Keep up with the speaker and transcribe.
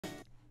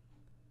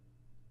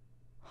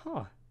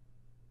Huh.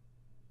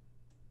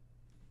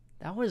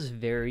 That was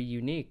very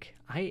unique.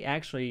 I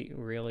actually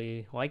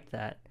really liked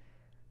that.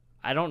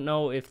 I don't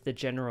know if the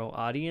general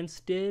audience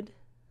did,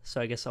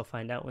 so I guess I'll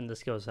find out when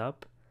this goes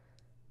up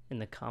in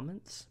the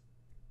comments.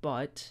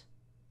 But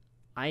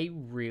I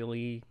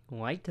really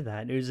liked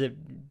that. It was a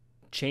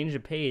change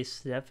of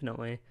pace,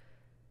 definitely.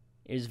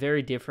 It was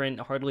very different.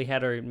 Hardly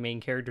had our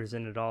main characters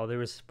in it all. There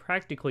was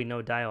practically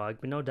no dialogue,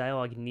 but no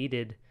dialogue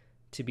needed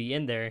to be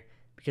in there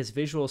because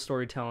visual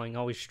storytelling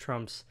always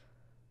trumps,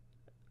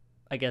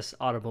 I guess,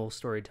 audible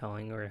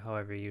storytelling, or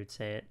however you would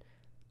say it.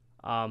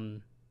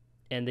 And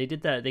they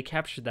did that. They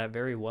captured that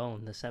very well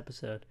in this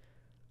episode.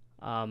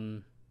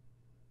 That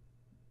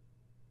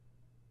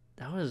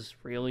was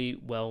really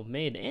well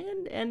made,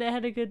 and it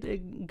had a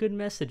good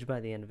message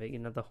by the end of it. You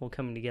know, the whole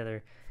coming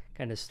together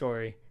kind of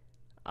story.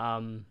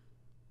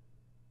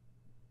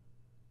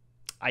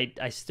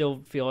 I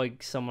still feel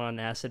like someone on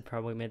acid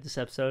probably made this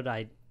episode.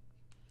 I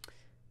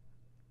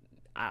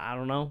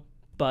don't know,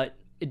 but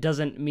it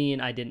doesn't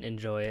mean I didn't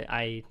enjoy it.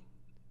 I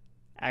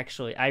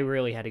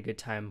really had a good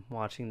time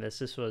watching this.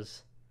 This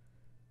was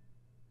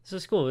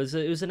cool.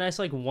 It was a nice,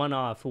 like,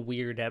 one-off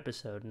weird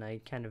episode, and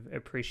I kind of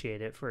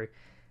appreciate it for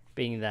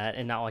being that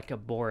and not like a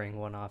boring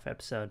one-off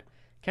episode.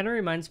 Kind of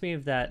reminds me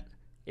of that,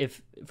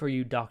 if for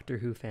you Doctor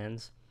Who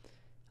fans,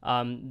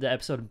 the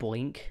episode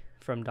Blink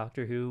from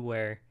Doctor Who,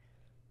 where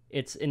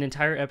it's an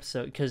entire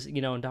episode, because,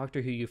 you know, in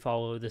Doctor Who you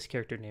follow this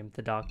character named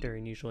the Doctor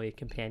and usually a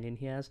companion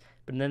he has,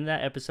 but then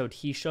that episode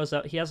he shows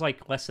up, he has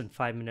like less than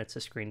 5 minutes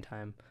of screen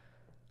time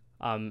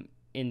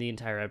in the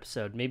entire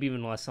episode, maybe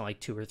even less than like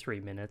 2 or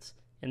 3 minutes,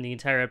 and the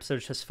entire episode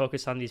is just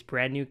focused on these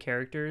brand new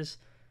characters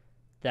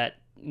that,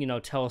 you know,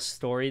 tell a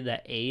story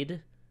that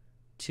aid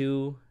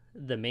to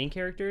the main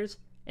characters,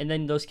 and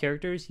then those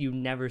characters you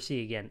never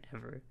see again,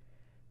 ever.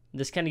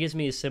 This kind of gives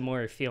me a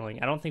similar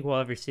feeling. I don't think we'll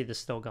ever see the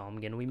Still Golem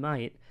again. We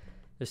might.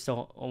 There's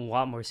still a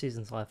lot more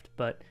seasons left,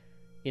 but,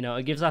 you know,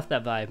 it gives off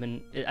that vibe,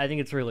 and I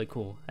think it's really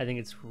cool.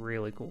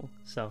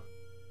 So,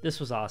 this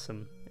was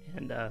awesome,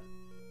 and,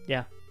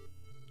 yeah.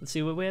 Let's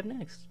see what we have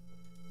next.